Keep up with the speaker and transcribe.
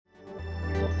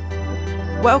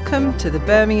Welcome to the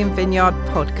Birmingham Vineyard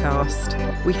podcast.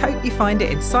 We hope you find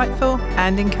it insightful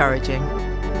and encouraging.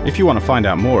 If you want to find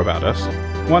out more about us,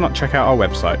 why not check out our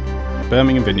website,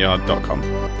 birminghamvineyard.com.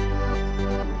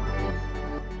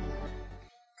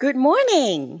 Good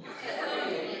morning.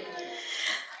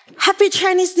 Happy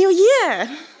Chinese New Year.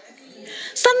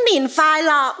 新年快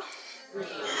樂.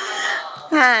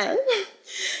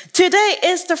 Today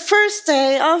is the first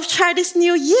day of Chinese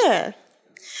New Year.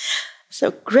 So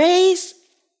grace,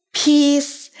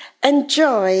 peace, and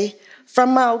joy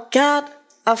from our God,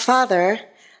 our Father,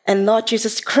 and Lord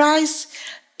Jesus Christ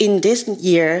in this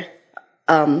year,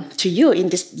 to you in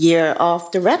this year of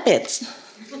the rabbits.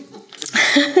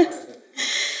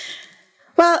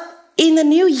 Well, in the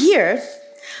new year,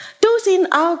 those in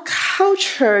our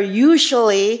culture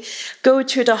usually go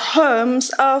to the homes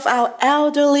of our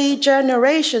elderly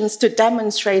generations to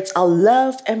demonstrate our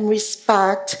love and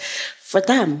respect for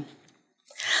them.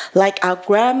 Like our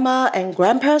grandma and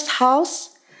grandpa's house,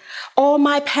 or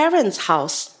my parents'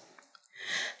 house.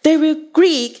 They will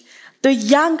greet the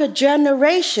younger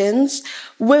generations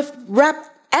with wrapped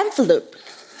envelope,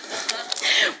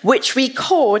 which we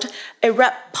called a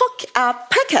wrapped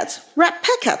packet.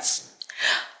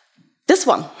 This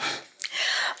one.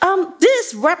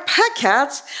 This wrapped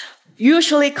packet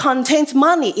usually contains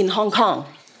money in Hong Kong.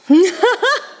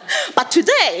 But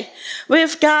today,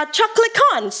 we've got chocolate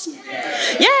cones.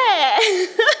 Yeah!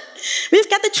 We've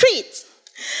got the treat.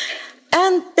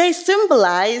 And they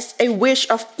symbolize a wish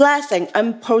of blessing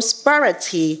and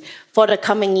prosperity for the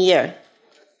coming year.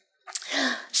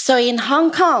 So in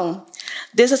Hong Kong,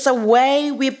 this is a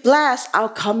way we bless our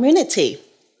community,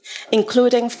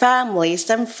 including families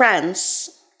and friends.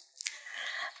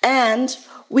 And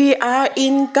we are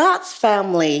in God's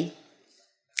family.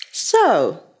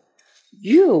 So,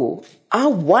 you are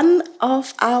one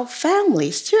of our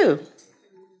families too.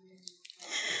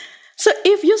 So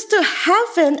if you still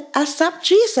haven't accepted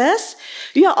Jesus,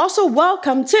 you are also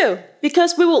welcome too,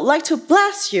 because we would like to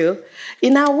bless you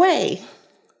in our way.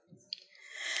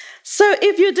 So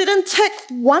if you didn't take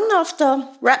one of the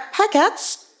wrapped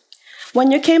packets when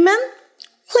you came in,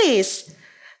 please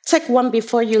take one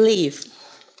before you leave.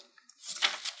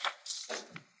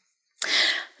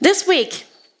 This week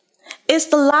is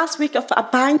the last week of our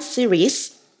Bind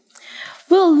series.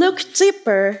 We'll look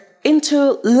deeper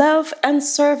into love and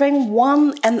serving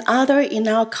one another in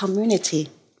our community.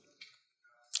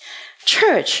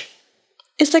 Church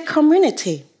is a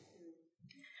community.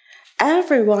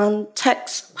 Everyone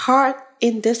takes part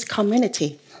in this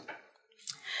community.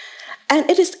 And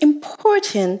it is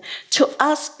important to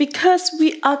us because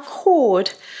we are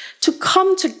called to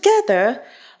come together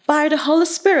by the Holy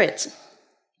Spirit.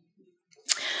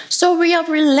 So we are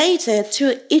related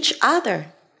to each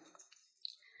other.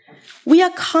 We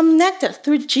are connected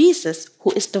through Jesus,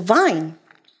 who is the vine.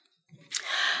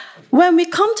 When we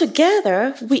come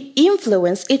together, we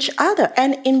influence each other,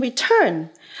 and in return,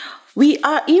 we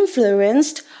are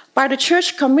influenced by the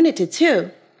church community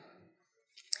too.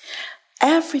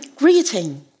 Every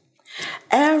greeting,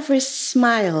 every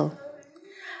smile,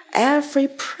 every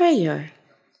prayer,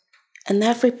 and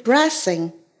every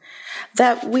blessing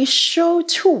that we show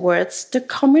towards the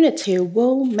community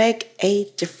will make a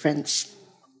difference.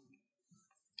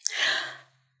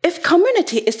 If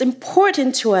community is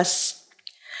important to us,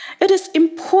 it is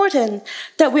important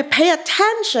that we pay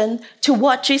attention to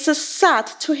what Jesus said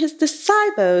to his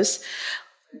disciples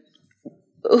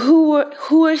who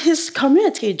were his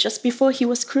community just before he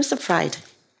was crucified.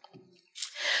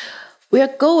 We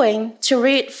are going to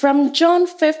read from John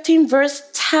 15, verse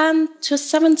 10 to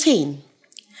 17.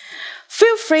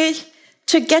 Feel free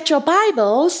to get your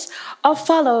Bibles or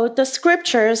follow the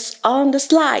scriptures on the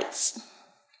slides.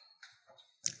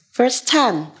 Verse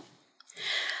 10.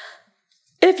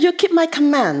 If you keep my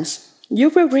commands, you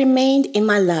will remain in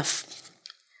my love,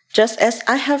 just as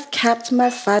I have kept my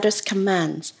Father's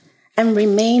commands and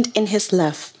remained in his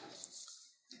love.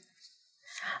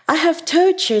 I have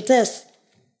told you this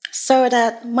so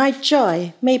that my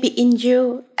joy may be in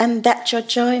you and that your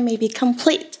joy may be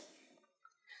complete.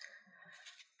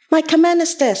 My command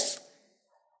is this: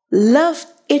 love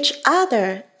each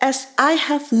other as I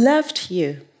have loved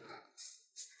you.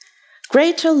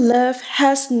 Greater love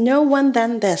has no one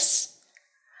than this,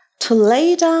 to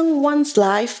lay down one's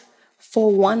life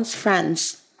for one's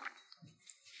friends.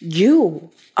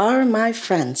 You are my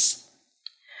friends,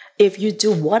 if you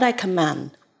do what I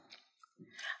command.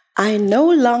 I no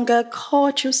longer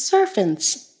call you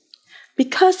servants,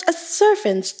 because a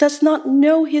servant does not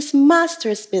know his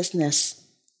master's business.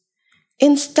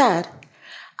 Instead,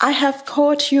 I have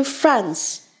called you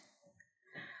friends.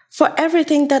 For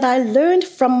everything that I learned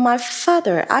from my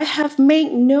Father, I have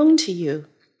made known to you.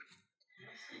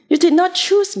 You did not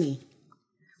choose me,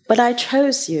 but I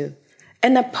chose you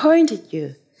and appointed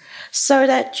you so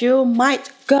that you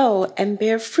might go and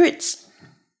bear fruits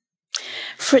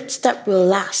that will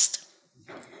last.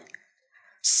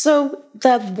 So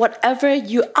that whatever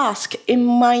you ask in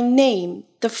my name,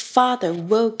 the Father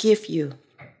will give you.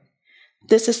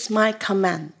 This is my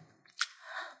command.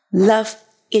 Love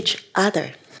each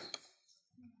other.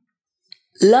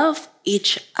 Love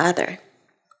each other.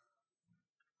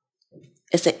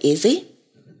 Is it easy?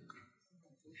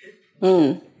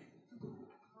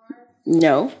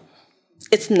 No,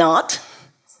 it's not.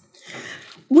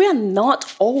 We are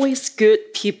not always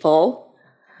good people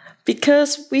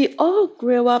because we all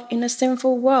grew up in a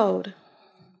sinful world.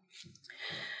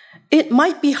 It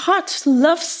might be hard to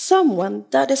love someone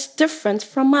that is different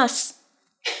from us.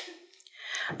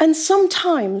 And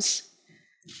sometimes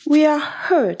we are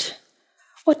hurt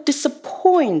or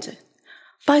disappointed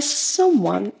by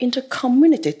someone in the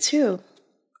community too.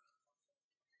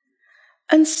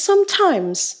 And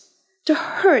sometimes the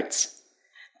hurt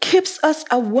keeps us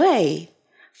away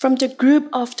from the group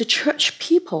of the church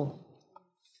people.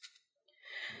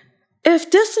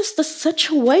 If this is the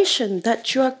situation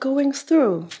that you are going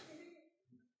through,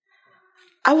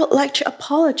 I would like to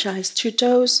apologize to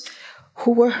those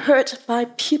who were hurt by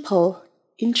people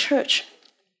in church.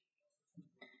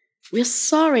 We're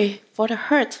sorry for the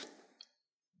hurt.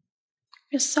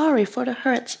 We're sorry for the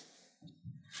hurt.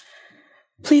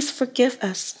 Please forgive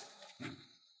us.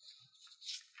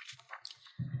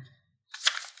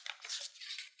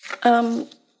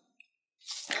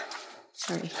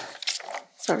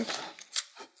 Sorry.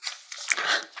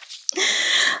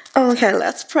 Okay,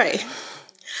 let's pray.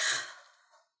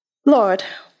 Lord,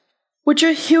 would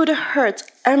you heal the hurt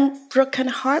and broken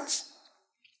hearts?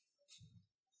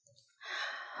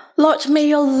 Lord, may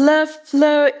your love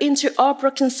flow into all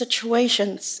broken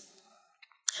situations.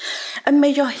 And may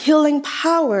your healing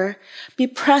power be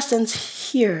present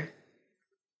here,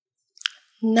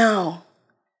 now,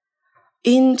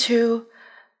 into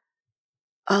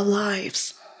our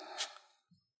lives.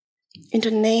 In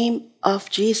the name of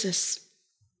Jesus.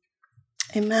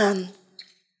 Amen.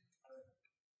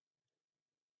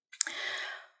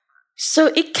 So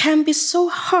it can be so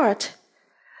hard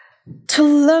to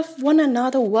love one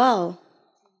another well.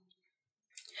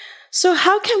 So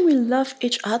how can we love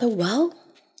each other well?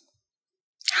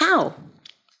 How?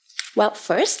 Well,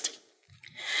 first,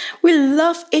 we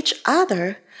love each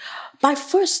other by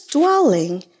first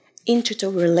dwelling into the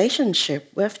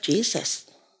relationship with Jesus.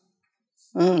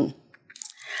 In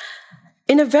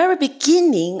the very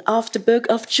beginning of the book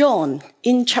of John,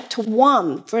 in chapter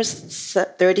 1, verse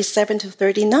 37 to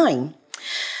 39,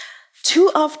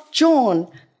 two of John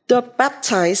the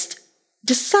Baptist's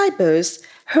disciples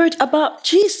heard about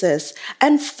Jesus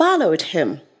and followed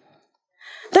him.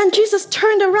 Then Jesus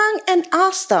turned around and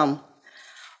asked them,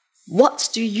 "What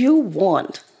do you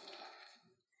want?"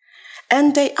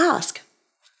 And they asked,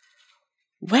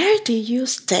 "Where do you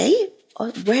stay? Or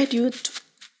where do you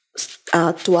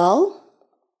dwell?"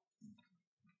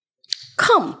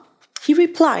 "Come," he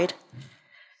replied,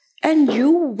 "and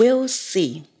you will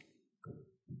see."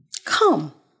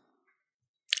 Come,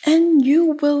 and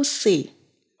you will see.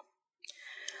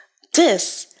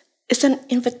 This is an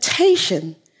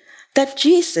invitation that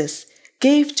Jesus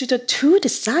gave to the two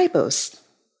disciples.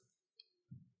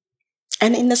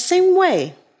 And in the same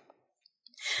way,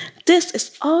 this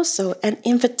is also an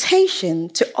invitation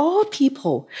to all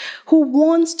people who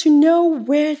want to know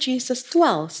where Jesus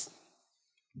dwells.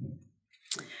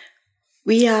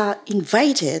 We are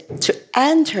invited to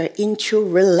enter into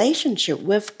a relationship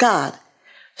with God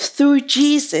through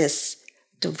Jesus,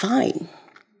 the vine.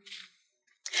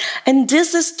 And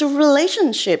this is the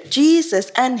relationship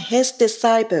Jesus and his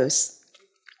disciples.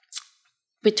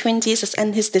 Between Jesus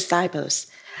and his disciples.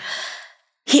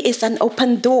 He is an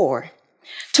open door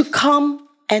to come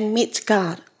and meet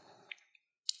God.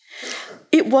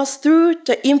 It was through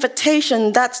the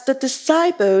invitation that the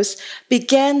disciples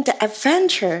began the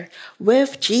adventure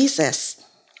with Jesus.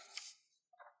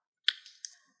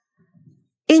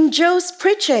 In Jo's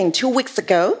preaching 2 weeks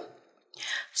ago,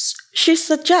 she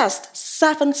suggests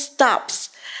 7 steps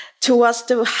to us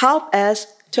to help us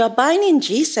to abide in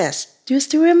Jesus. Do you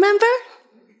still remember?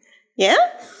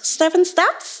 Yeah? 7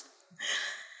 steps?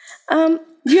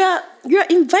 You're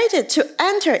invited to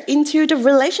enter into the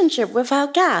relationship with our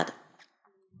God.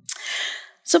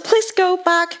 So please go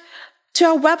back to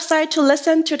our website to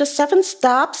listen to the 7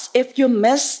 steps if you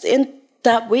missed in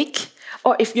that week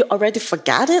or if you already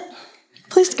forgot it.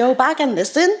 Please go back and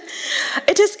listen.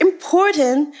 It is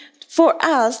important for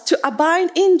us to abide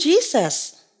in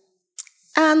Jesus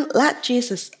and let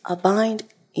Jesus abide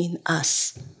in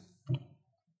us.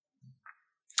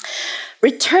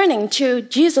 Returning to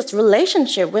Jesus'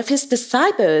 relationship with his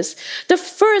disciples, the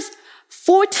first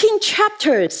 14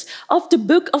 chapters of the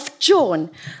book of John,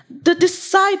 the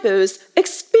disciples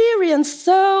experienced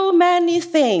so many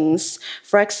things.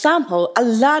 For example, a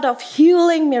lot of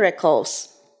healing miracles,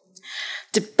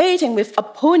 debating with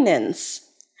opponents,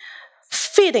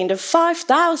 feeding the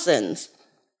 5,000,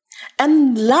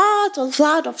 and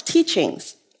lot of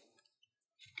teachings.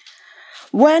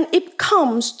 When it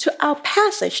comes to our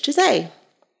passage today,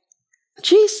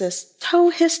 Jesus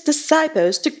told his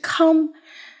disciples to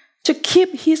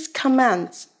keep his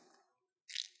commands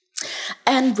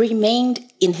and remain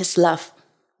in his love.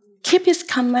 Keep his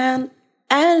command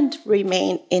and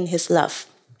remain in his love.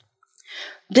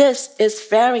 This is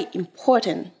very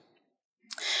important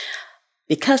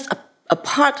because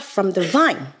apart from the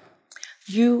vine,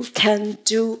 you can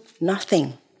do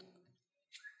nothing.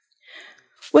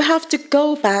 We have to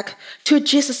go back to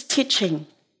Jesus' teaching.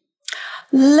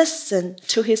 Listen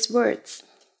to his words.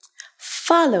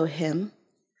 Follow him.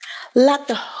 Let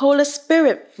the Holy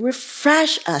Spirit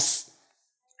refresh us.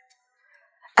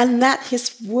 And let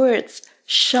his words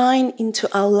shine into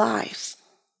our lives.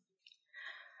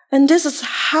 And this is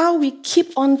how we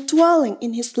keep on dwelling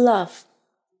in his love.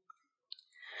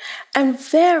 And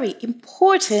very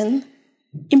importantly,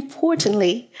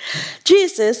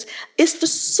 Jesus is the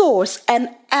source and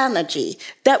energy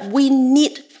that we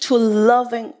need for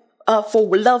loving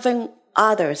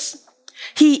others.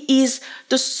 He is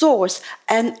the source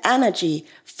and energy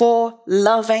for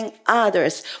loving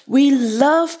others. We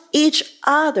love each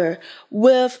other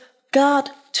with God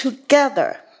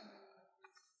together.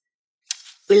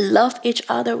 We love each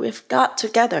other with God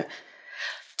together.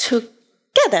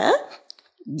 Together?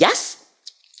 Yes,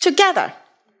 together.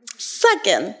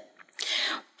 Second,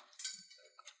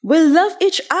 we love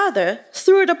each other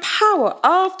through the power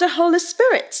of the Holy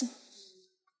Spirit.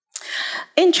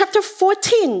 In chapter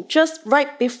 14, just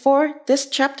right before this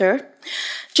chapter,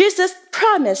 Jesus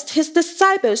promised his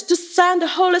disciples to send the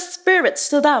Holy Spirit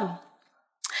to them.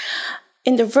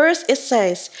 In the verse it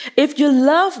says, "If you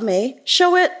love me,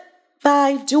 show it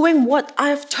by doing what I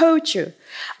have told you.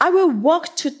 I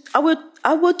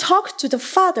will talk to the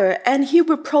Father, and he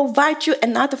will provide you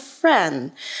another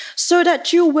friend, so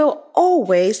that you will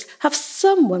always have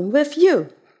someone with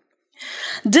you.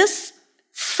 This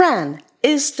friend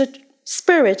is the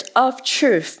Spirit of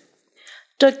truth.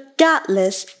 The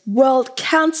godless world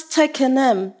can't take him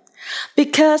in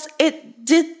because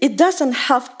it doesn't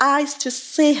have eyes to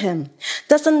see him,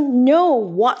 doesn't know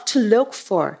what to look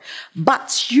for.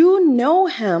 But you know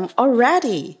him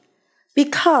already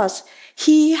because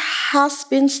he has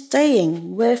been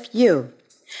staying with you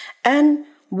and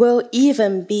will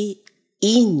even be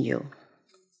in you."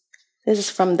 This is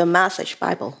from the Message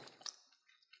Bible.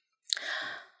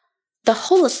 The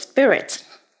Holy Spirit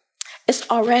is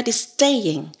already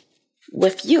staying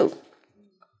with you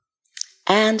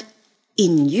and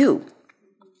in you.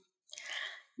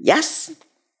 Yes,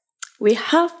 we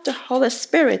have the Holy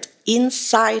Spirit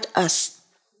inside us.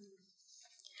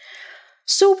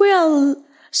 So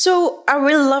are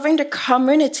we loving the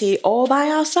community all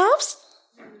by ourselves?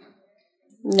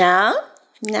 No,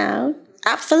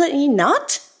 absolutely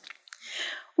not.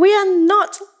 We are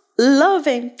not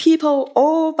loving people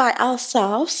all by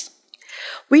ourselves.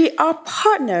 We are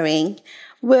partnering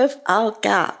with our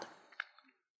God.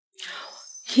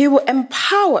 He will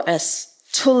empower us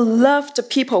to love the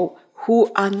people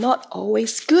who are not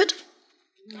always good,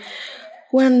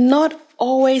 who are not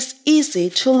always easy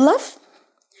to love,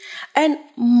 and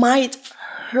might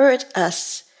hurt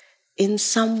us in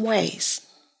some ways.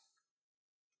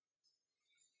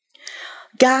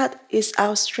 God is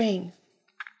our strength.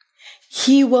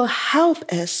 He will help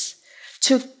us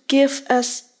to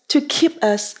keep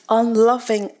us on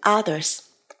loving others.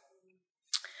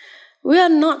 We are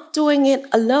not doing it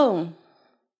alone.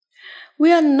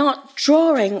 We are not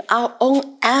drawing our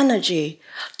own energy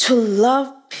to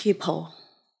love people.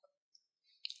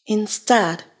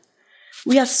 Instead,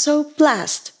 we are so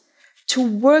blessed to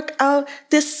work out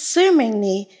this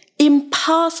seemingly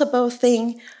impossible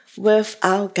thing with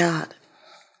our God.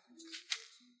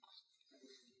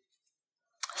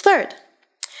 Third,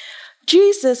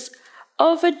 Jesus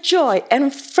offers joy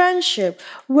and friendship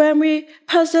when we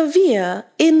persevere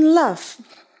in love.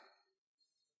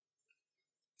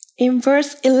 In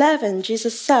verse 11,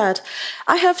 Jesus said,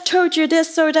 "I have told you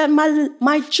this so that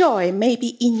my joy may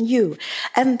be in you,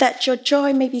 and that your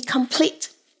joy may be complete."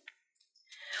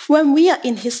 when we are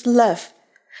in His love,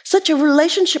 such a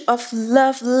relationship of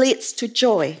love leads to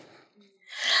joy.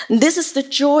 This is the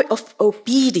joy of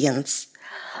obedience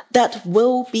that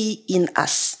will be in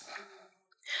us.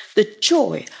 The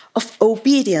joy of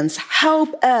obedience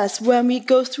helps us when we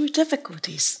go through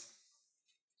difficulties.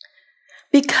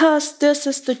 Because this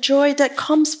is the joy that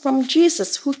comes from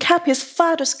Jesus, who kept His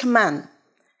Father's command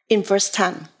in verse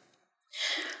 10.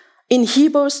 In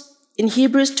Hebrews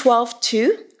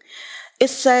 12:2, it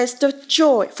says,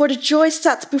 for the joy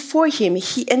set before Him,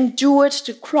 He endured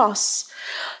the cross,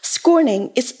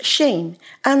 scorning its shame,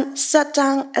 and sat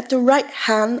down at the right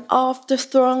hand of the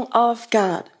throne of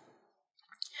God.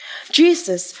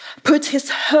 Jesus put His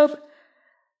hope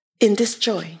in this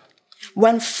joy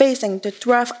when facing the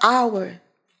 12th hour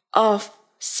of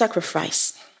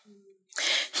sacrifice.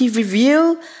 He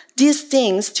revealed these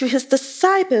things to His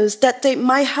disciples that they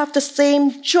might have the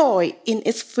same joy in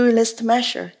its fullest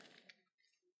measure.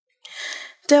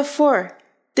 Therefore,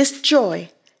 this joy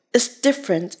is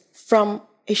different from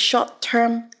a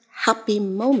short-term happy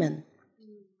moment.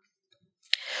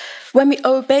 When we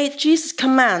obey Jesus'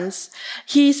 commands,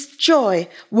 His joy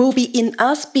will be in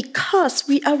us because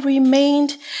we are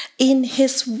remained in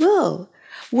His will,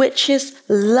 which is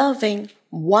loving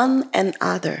one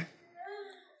another.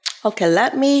 Okay,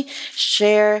 let me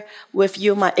share with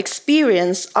you my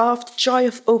experience of the joy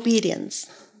of obedience.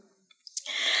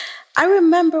 I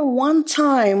remember one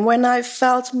time when I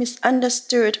felt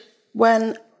misunderstood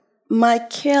when my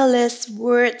careless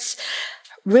words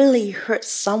really hurt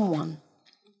someone.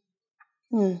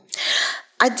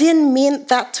 I didn't mean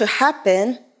that to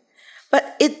happen,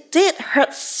 but it did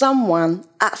hurt someone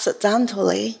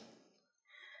accidentally.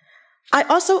 I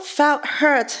also felt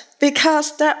hurt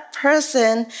because that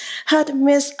person had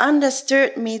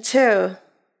misunderstood me too.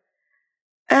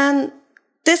 And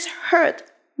this hurt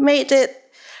made it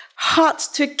hard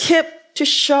to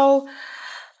show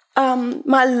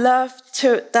my love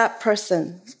to that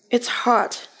person. It's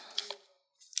hard.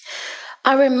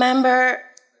 I remember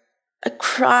a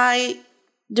cry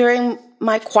during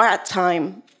my quiet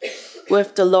time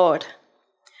with the Lord.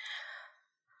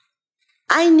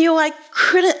 I knew I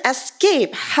couldn't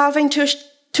escape having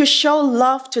to show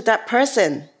love to that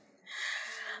person.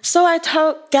 So I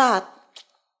told God,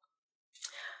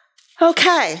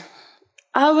 okay,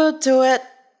 I will do it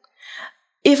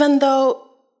even though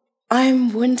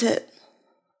I'm wounded.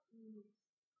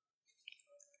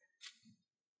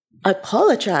 I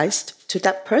apologized to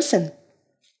that person.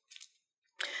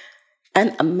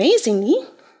 And amazingly,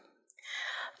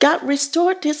 God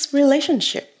restored this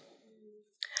relationship.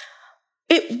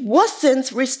 It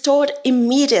wasn't restored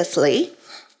immediately.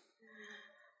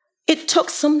 It took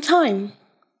some time.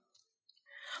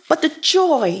 But the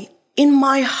joy in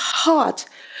my heart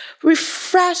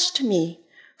refreshed me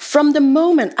from the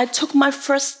moment I took my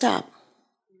first step.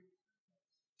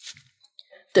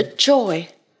 The joy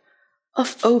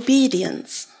of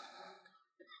obedience.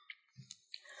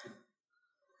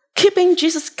 Keeping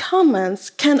Jesus'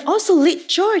 commands can also lead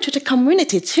joy to the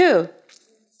community too.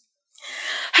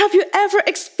 Have you ever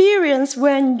experienced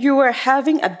when you were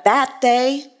having a bad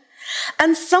day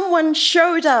and someone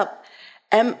showed up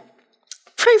and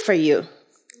prayed for you,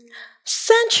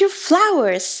 sent you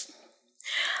flowers,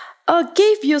 or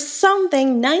gave you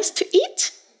something nice to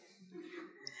eat,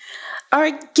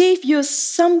 or gave you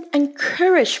some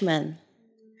encouragement,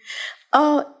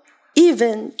 or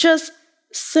even just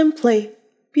simply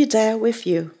be there with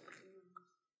you?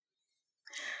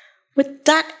 Would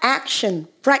that action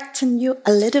brighten you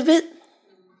a little bit?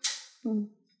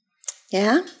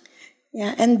 Yeah?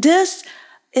 And this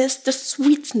is the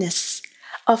sweetness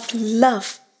of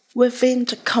love within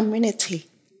the community.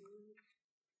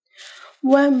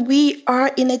 When we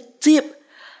are in a deep,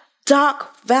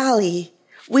 dark valley,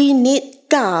 we need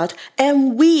God,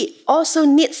 and we also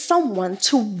need someone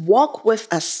to walk with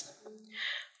us,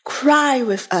 cry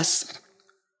with us,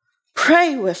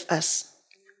 pray with us,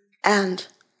 and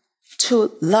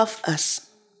to love us.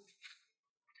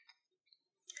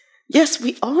 Yes,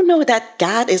 we all know that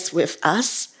God is with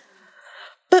us,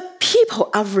 but people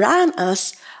around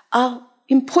us are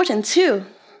important too.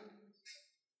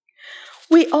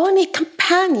 We all need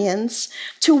companions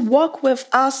to walk with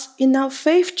us in our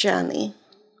faith journey.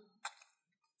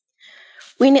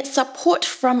 We need support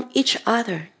from each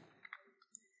other.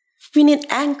 We need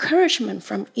encouragement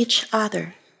from each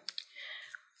other.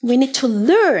 We need to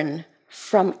learn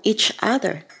from each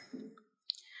other.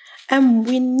 And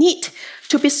we need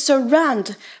to be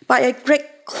surrounded by a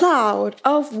great cloud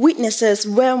of witnesses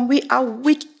when we are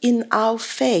weak in our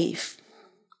faith.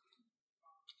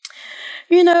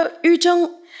 You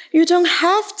don't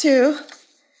have to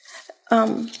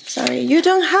You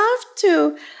don't have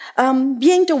to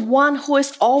being the one who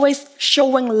is always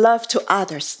showing love to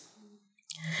others.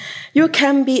 You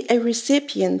can be a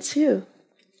recipient too.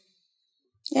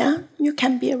 Yeah, you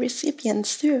can be a recipient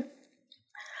too.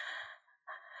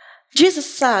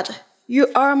 Jesus said, "You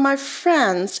are my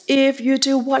friends if you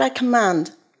do what I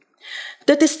command."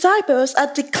 The disciples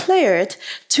are declared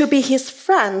to be his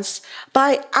friends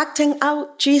by acting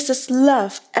out Jesus'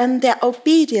 love and their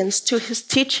obedience to his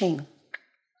teaching.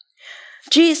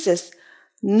 Jesus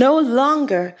no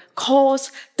longer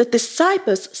calls the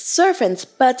disciples servants,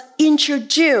 but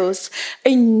introduces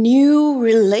a new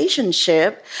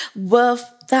relationship with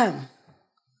them.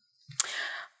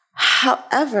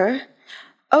 However,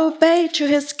 obey to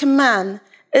his command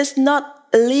is not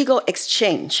a legal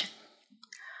exchange.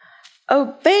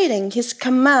 Obeying his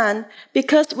command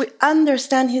because we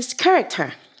understand his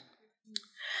character.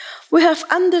 We have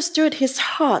understood his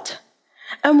heart,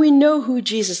 and we know who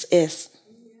Jesus is.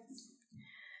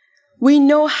 We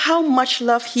know how much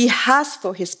love he has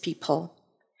for his people.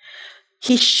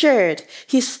 He shared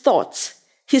his thoughts,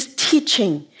 his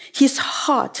teaching, his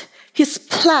heart, his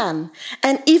plan,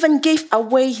 and even gave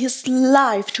away his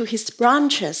life to his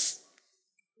branches.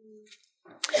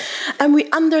 And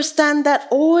we understand that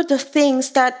all the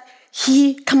things that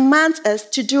he commands us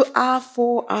to do are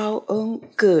for our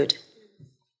own good.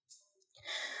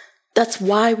 That's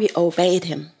why we obeyed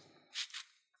him.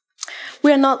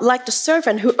 We are not like the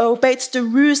servant who obeys the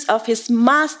rules of his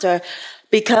master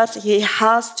because he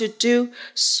has to do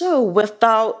so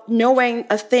without knowing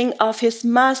a thing of his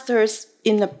master's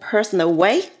in a personal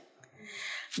way.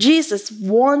 Jesus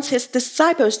wants his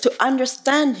disciples to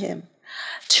understand him,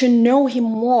 to know him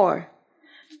more,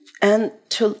 and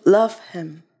to love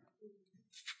him.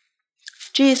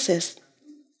 Jesus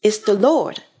is the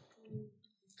Lord,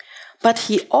 but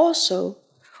he also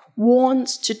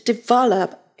wants to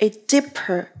develop a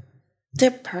deeper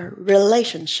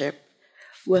relationship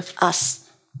with us.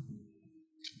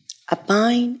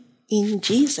 Abide in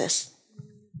Jesus.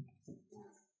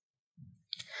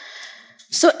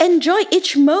 So enjoy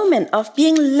each moment of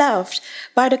being loved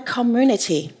by the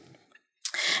community,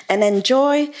 and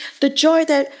enjoy the joy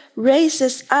that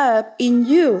raises up in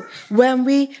you when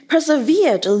we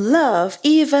persevere to love,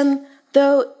 even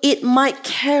though it might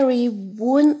carry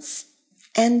wounds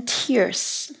and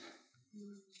tears.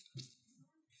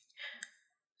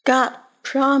 God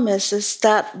promises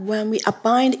that when we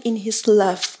abide in his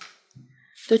love,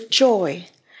 the joy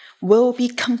will be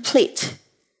complete,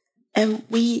 and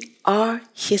we are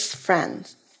his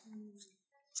friends.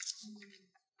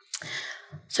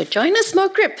 So join a small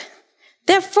group.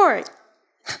 Therefore,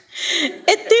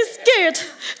 it is good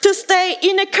to stay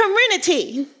in a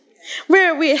community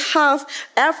where we have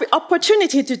every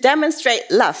opportunity to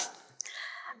demonstrate love.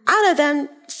 Other than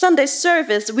Sunday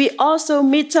service, we also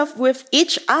meet up with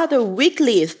each other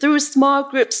weekly through small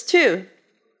groups too.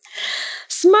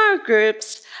 Small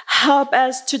groups help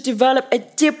us to develop a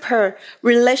deeper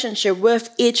relationship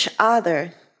with each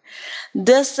other.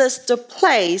 This is the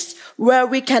place where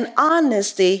we can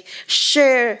honestly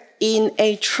share in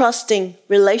a trusting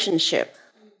relationship.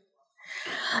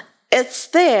 It's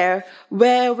there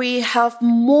where we have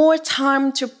more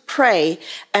time to pray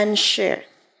and share.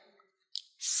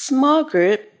 Small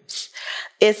groups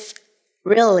is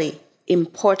really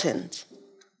important.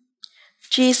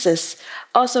 Jesus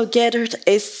also gathered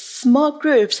a small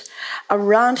group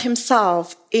around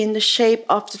himself in the shape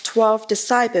of the 12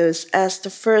 disciples as the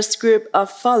first group of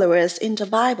followers in the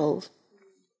Bible.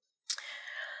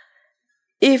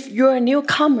 If you're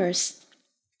newcomers,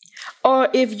 or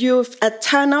if you've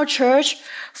attended our church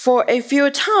for a few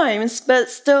times but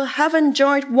still haven't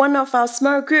joined one of our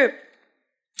small groups,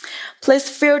 please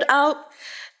fill out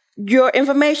your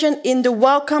information in the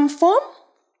welcome form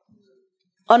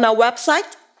on our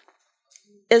website.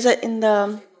 Is it in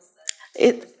the...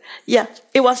 it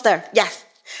was there. Yes.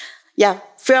 Yeah,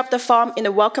 fill up the form in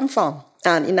the welcome form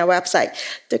and in our website.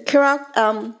 The QR,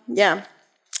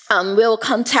 will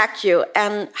contact you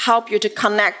and help you to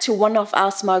connect to one of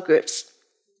our small groups.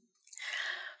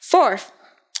 Fourth,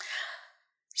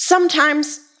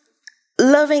 sometimes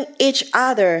loving each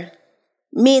other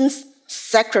means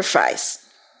sacrifice.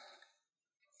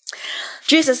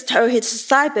 Jesus told his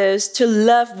disciples to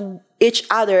love each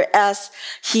other as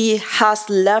he has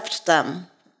loved them.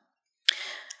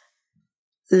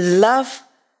 Love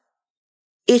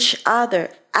each other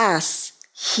as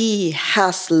he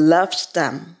has loved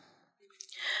them.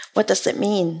 What does it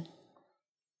mean?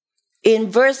 In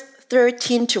verse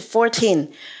 13 to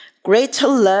 14, greater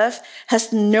love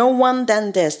has no one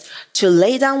than this, to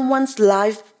lay down one's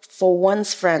life for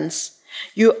one's friends.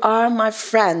 You are my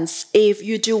friends if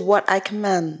you do what I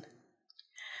command.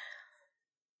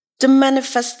 The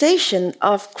manifestation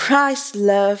of Christ's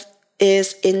love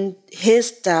is in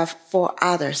his death for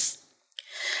others.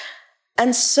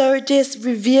 And so this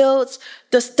reveals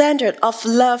the standard of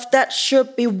love that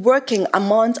should be working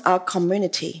among our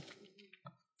community.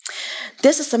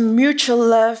 This is a mutual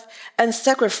love and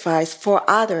sacrifice for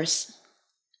others.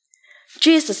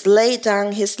 Jesus laid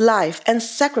down his life and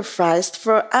sacrificed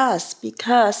for us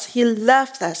because he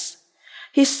loved us.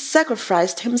 He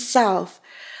sacrificed himself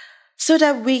so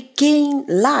that we gain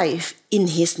life in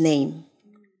his name.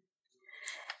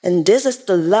 And this is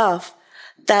the love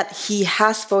that he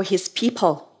has for his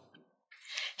people.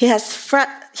 He has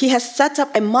set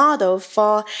up a model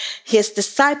for his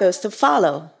disciples to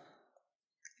follow.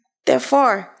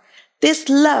 Therefore, this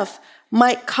love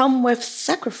might come with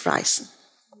sacrifice.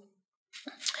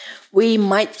 We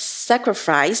might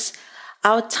sacrifice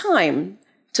our time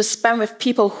to spend with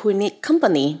people who need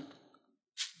company,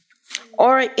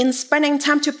 or in spending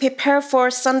time to prepare for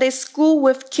Sunday school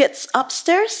with kids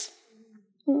upstairs.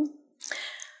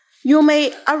 You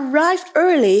may arrive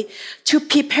early to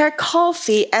prepare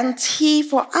coffee and tea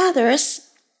for others,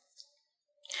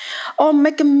 or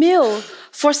make a meal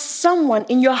for someone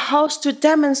in your house to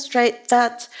demonstrate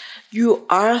that you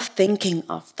are thinking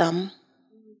of them.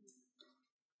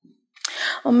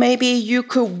 Or maybe you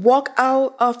could walk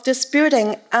out of this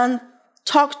building and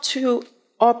talk to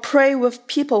or pray with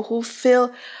people who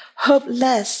feel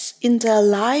hopeless in their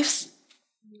lives.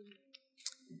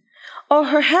 Or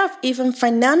perhaps even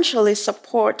financially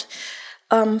support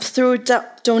through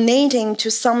donating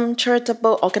to some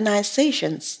charitable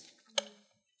organizations.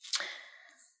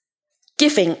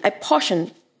 Giving a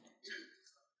portion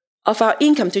of our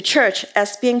income to church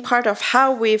as being part of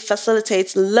how we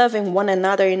facilitate loving one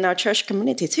another in our church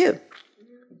community too.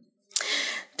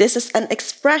 This is an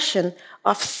expression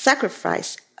of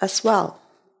sacrifice as well.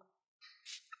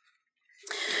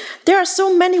 There are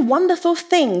so many wonderful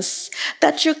things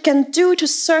that you can do to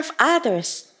serve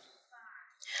others.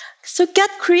 So get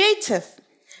creative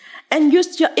and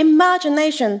use your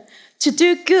imagination to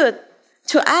do good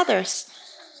to others.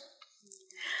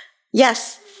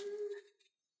 Yes,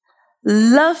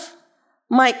 love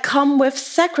might come with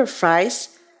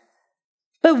sacrifice,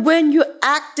 but when you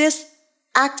act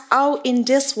out in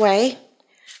this way,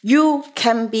 you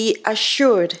can be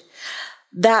assured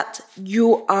that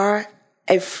you are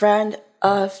a friend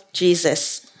of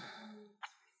Jesus.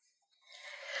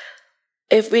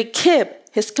 If we keep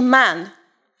his command,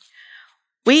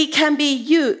 we can be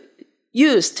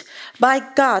used by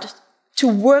God to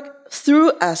work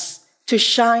through us to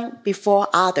shine before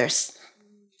others.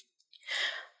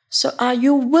 So are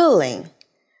you willing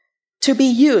to be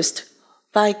used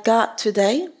by God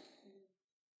today?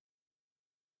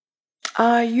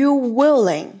 Are you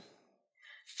willing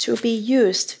to be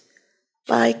used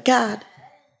by God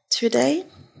today?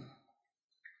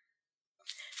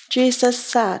 Jesus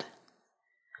said,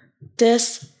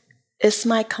 "This is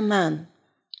my command.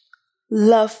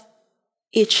 Love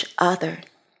each other."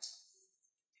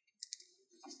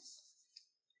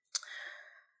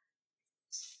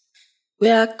 We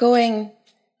are going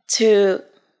to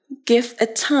give a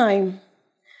time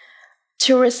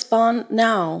to respond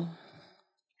now.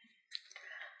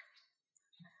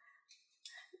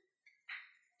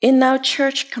 In our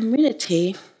church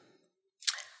community,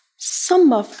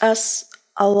 some of us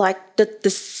are like the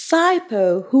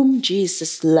disciple whom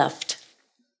Jesus loved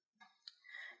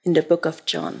in the book of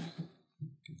John.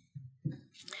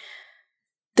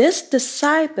 These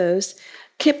disciples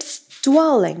keeps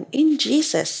dwelling in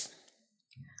Jesus,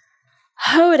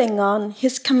 holding on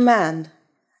his command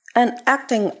and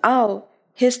acting out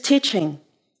his teaching.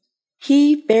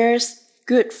 He bears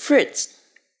good fruits.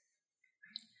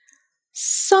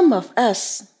 Some of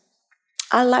us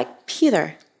are like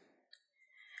Peter.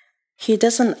 He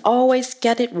doesn't always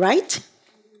get it right,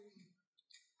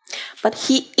 but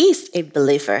he is a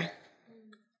believer.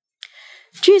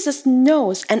 Jesus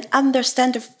knows and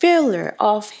understands the failure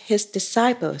of his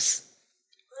disciples.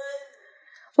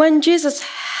 When Jesus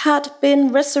had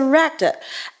been resurrected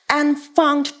and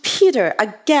found Peter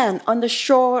again on the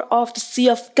shore of the Sea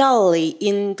of Galilee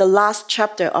in the last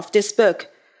chapter of this book,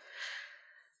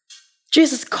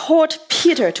 Jesus called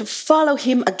Peter to follow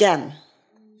him again.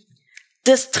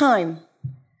 This time,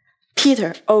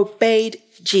 Peter obeyed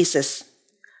Jesus,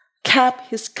 kept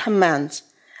his commands,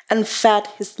 and fed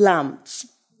his lambs.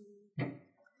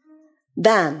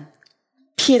 Then,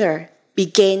 Peter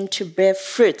began to bear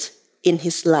fruit in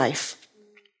his life.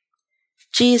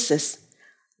 Jesus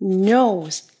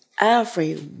knows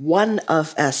every one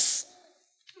of us.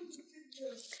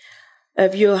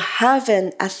 if you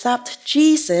haven't accepted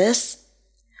Jesus,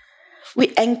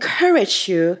 we encourage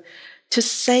you to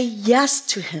say yes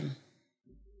to him.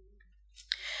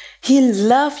 He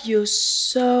loves you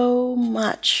so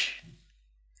much,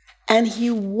 and he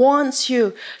wants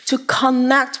you to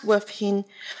connect with him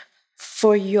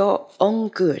for your own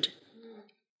good.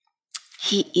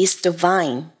 He is the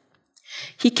vine.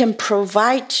 He can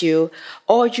provide you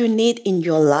all you need in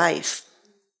your life.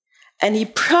 And he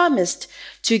promised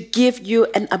to give you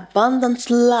an abundant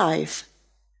life.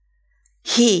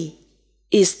 He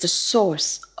is the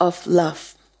source of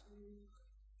love.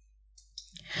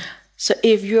 So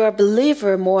if you're a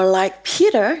believer more like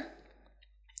Peter,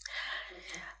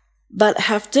 but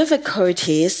have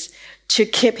difficulties to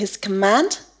keep his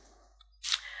command,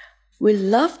 we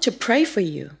love to pray for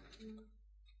you.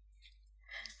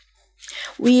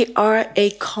 We are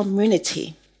a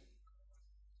community.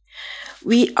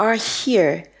 We are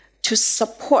here to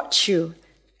support you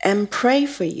and pray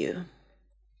for you.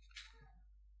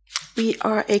 We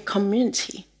are a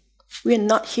community. We are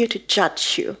not here to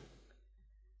judge you.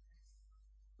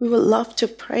 We would love to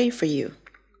pray for you.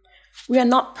 We are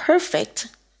not perfect,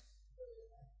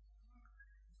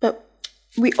 but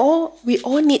we all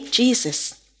need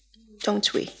Jesus,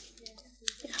 don't we?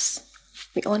 Yes,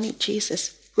 we all need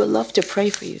Jesus. We would love to pray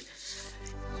for you.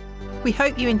 We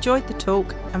hope you enjoyed the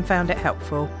talk and found it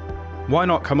helpful. Why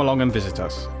not come along and visit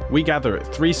us? We gather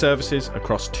at 3 services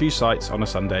across 2 sites on a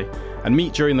Sunday and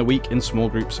meet during the week in small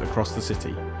groups across the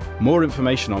city. More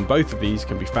information on both of these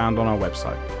can be found on our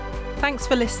website. Thanks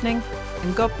for listening,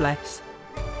 and God bless.